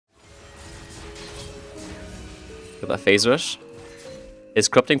Got that phase rush. His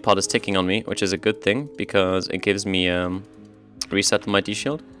corrupting pod is ticking on me, which is a good thing because it gives me reset to my D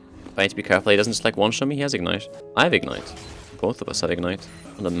shield. But I need to be careful he doesn't just like one-shot me. He has ignite. I have ignite. Both of us have ignite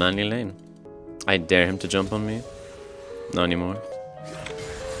on the manly lane. I dare him to jump on me. Not anymore.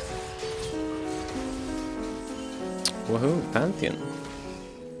 Woohoo, Pantheon.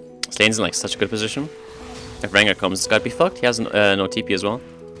 This lane's in like such a good position. If Rengar comes, it's gotta be fucked. He has no TP as well.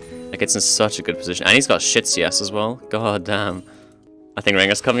 Like, it's in such a good position. And he's got shit CS as well. God damn. I think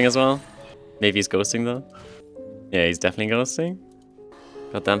Rengar's coming as well. Maybe he's ghosting though. Yeah, he's definitely ghosting.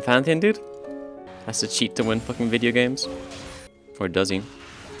 Goddamn Pantheon, dude. Has to cheat to win fucking video games. Or does he?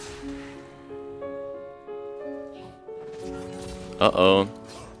 Uh-oh.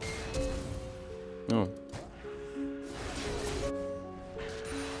 Oh.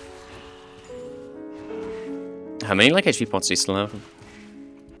 How many like HP pots do you still have?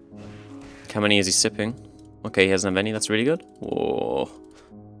 How many is he sipping? Okay, he doesn't have any, that's really good. Whoa.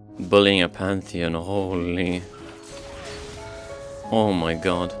 Bullying a Pantheon, holy. Oh my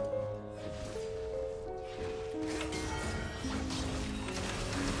god.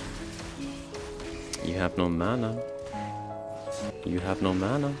 You have no mana. You have no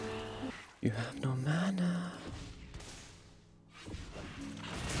mana. You have no mana.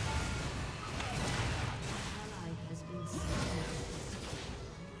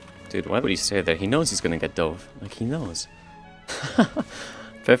 Dude, why would he stay there? He knows he's gonna get dove. Like, he knows.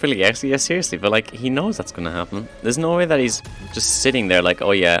 Perfectly, actually, yeah, seriously, but like, he knows that's gonna happen. There's no way that he's just sitting there like,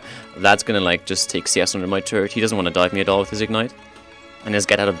 oh yeah, Vlad's gonna like just take CS under my turret. He doesn't want to dive me at all with his ignite. And just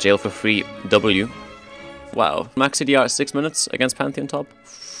get out of jail for free W. Wow. Max CDR 6 minutes against Pantheon top.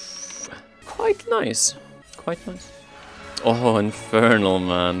 Quite nice. Quite nice. Oh, Infernal,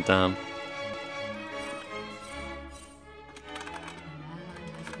 man, damn.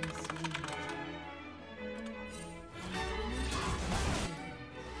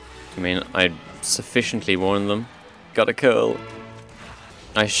 I mean, I sufficiently warned them. Got a kill.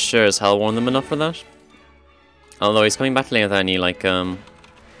 I sure as hell warned them enough for that. Although he's coming back lane without any, like,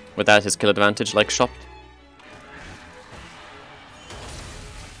 without his kill advantage, like, shopped.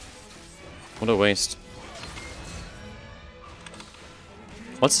 What a waste.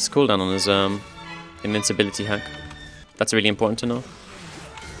 What's his cooldown on his, invincibility hack? That's really important to know.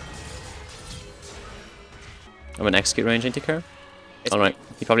 I'm in execute range, ain't he, care? Alright,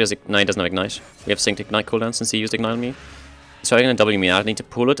 he probably has ignite, doesn't have ignite. We have synced ignite cooldown since he used ignite on me. So I'm gonna W me out. I need to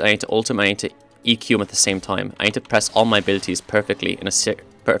pull it, I need to ult him, I need to EQ him at the same time. I need to press all my abilities perfectly in a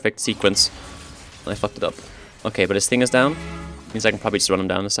perfect sequence. And I fucked it up. Okay, but his thing is down. Means I can probably just run him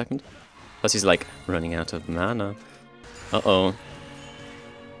down in a second. Plus he's like running out of mana. Uh-oh.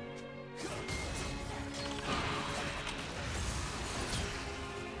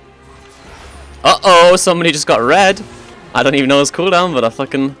 Uh-oh, somebody just got red. I don't even know his cooldown, but I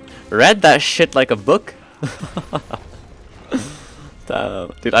fucking read that shit like a book.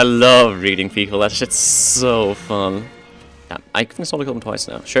 Damn. Dude, I love reading people. That shit's so fun. Damn, I can solo kill him twice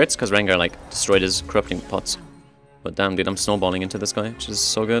now. Sure, it's because Rengar like destroyed his corrupting pots. But damn, dude, I'm snowballing into this guy, which is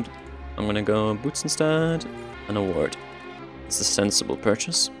so good. I'm gonna go boots instead. An award. It's a sensible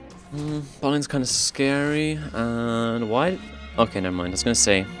purchase. Balling's kind of scary. And why? Okay, never mind. I was gonna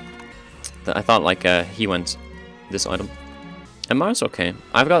say that I thought like he went this item. Amar's okay.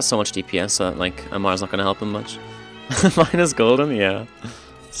 I've got so much DPS that like Amar's not gonna help him much. Mine is golden, yeah.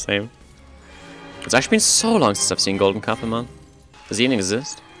 Same. It's actually been so long since I've seen Golden Kappa, man. Does he even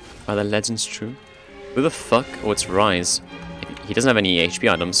exist? Are the legends true? Who the fuck? Oh, it's Rise. He doesn't have any HP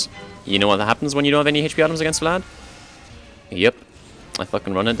items. You know what happens when you don't have any HP items against Vlad? Yep. I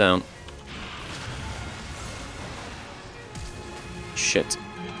fucking run it down. Shit.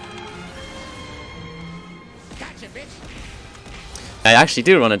 I actually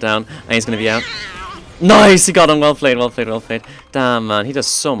do run it down, and he's gonna be out. Nice! He got him! Well played, well played, well played. Damn, man, he does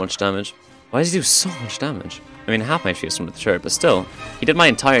so much damage. Why does he do so much damage? I mean, half my HP is from the turret, but still. He did my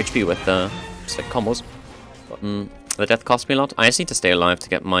entire HP with, just like combos. But, the death cost me a lot. I just need to stay alive to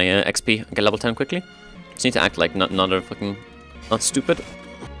get my XP and get level 10 quickly. Just need to act like not stupid.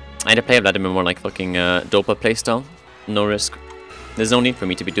 I need to play Vladimir more like fucking Dopa playstyle. No risk. There's no need for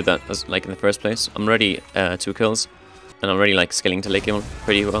me to do that as like in the first place. I'm already 2 kills. And I'm already like scaling to late game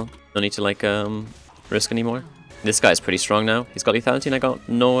pretty well. No need to like risk anymore. This guy's pretty strong now. He's got lethality and I got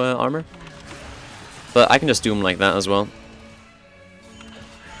no armor. But I can just do him like that as well.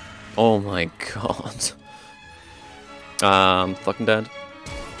 Oh my god. I'm fucking dead.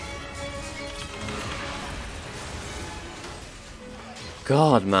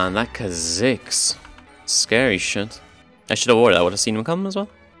 God, man, that Kha'Zix. Scary shit. I should have warded. I would have seen him come as well.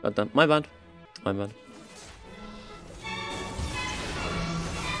 But my bad. My bad.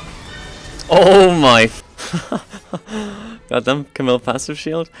 Oh my. Goddamn Camille passive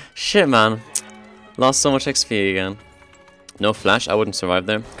shield. Shit, man. Lost so much XP again. No flash. I wouldn't survive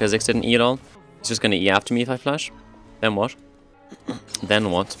there. Because X didn't E at all. He's just gonna E after me if I flash. Then what? Then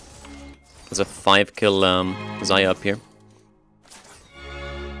what? There's a 5-kill Xayah up here.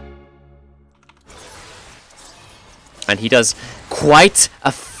 And he does quite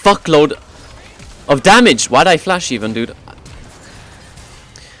a fuckload of damage. Why'd I flash even, dude?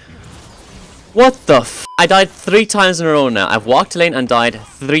 What the f? I died 3 times in a row now. I've walked lane and died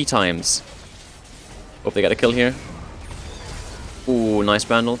 3 times. Hope they got a kill here. Ooh, nice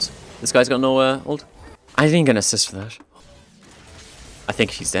brand ult. This guy's got no ult. I didn't get an assist for that. I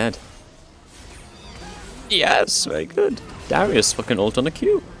think she's dead. Yes, very good. Darius fucking ult on the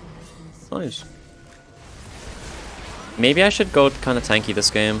Q. Nice. Maybe I should go kind of tanky this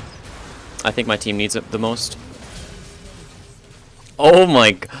game. I think my team needs it the most. Oh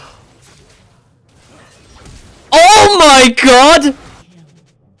my god. Oh my god!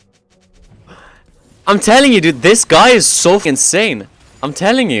 I'm telling you, dude, this guy is so insane. I'm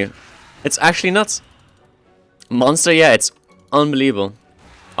telling you. It's actually nuts. Monster, yeah, it's unbelievable.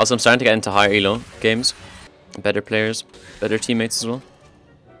 Also, I'm starting to get into higher elo games. Better players, better teammates as well.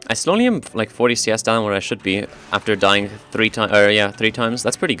 I still only am like 40 CS down where I should be after dying 3 times.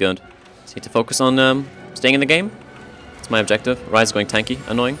 That's pretty good. Just need to focus on staying in the game. That's my objective. Ryze is going tanky,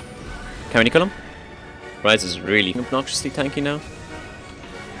 annoying. Can we kill him? Ryze is really obnoxiously tanky now.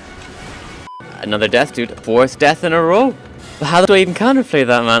 Another death, dude. 4th death in a row. But how do I even counterplay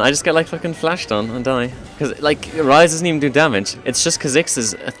that, man? I just get like fucking flashed on and die. Because like Ryze doesn't even do damage. It's just Kha'Zix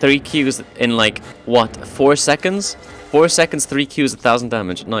is 3 Qs in like what, 4 seconds? 4 seconds, 3 Qs, 1,000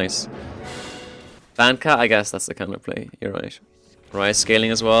 damage. Nice. Banka, I guess that's the counterplay. You're right. Ryze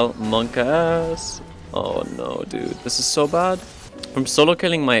scaling as well. Monk ass. Oh no, dude. This is so bad. From solo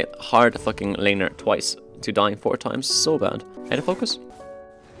killing my hard fucking laner twice to dying 4 times. So bad. Head to focus.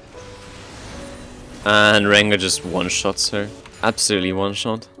 And Rengar just one-shots her. Absolutely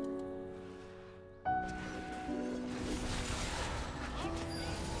one-shot.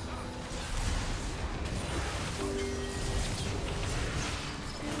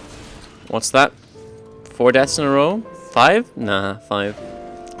 What's that? 4 deaths in a row? 5? Nah, 5.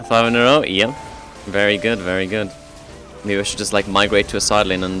 5 in a row? Yeah. Very good, very good. Maybe I should just like migrate to a side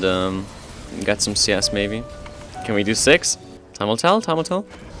lane and get some CS maybe. Can we do 6? Time will tell, time will tell.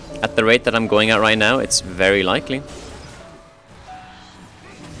 At the rate that I'm going at right now, it's very likely.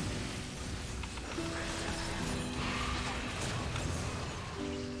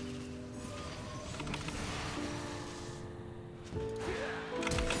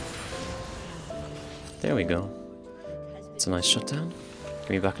 There we go. It's a nice shutdown. Get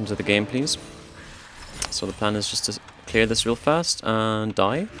me back into the game, please. So the plan is just to clear this real fast and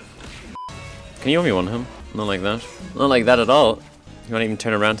die. Can you only one him? Not like that. Not like that at all. You want to even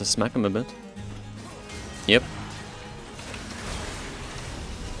turn around to smack him a bit? Yep.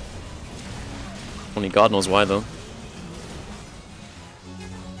 Only God knows why, though.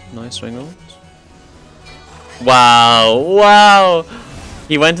 Nice ring ult. Wow! Wow!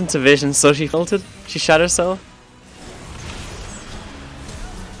 He went into vision, so she ulted. She shot herself.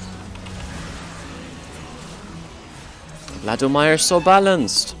 Vladimir is so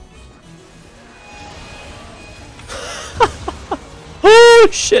balanced. Oh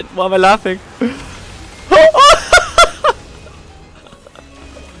shit, why am I laughing?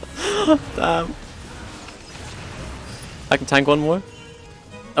 Damn. I can tank one more.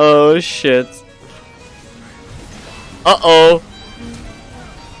 Oh shit. Uh-oh.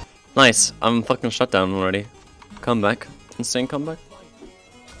 Nice, I'm fucking shut down already. Comeback. Insane comeback.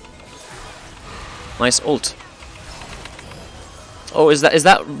 Nice ult. Oh, is that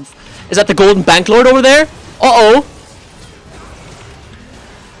the golden bank lord over there? Uh-oh.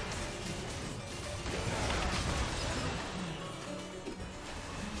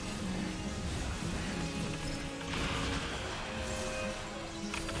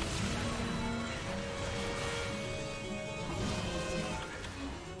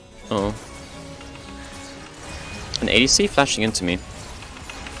 Oh. An ADC flashing into me.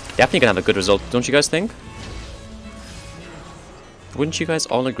 Definitely gonna have a good result, don't you guys think? Wouldn't you guys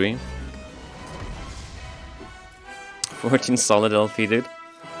all agree? 14 solid LP, dude.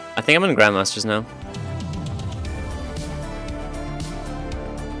 I think I'm in Grandmasters now.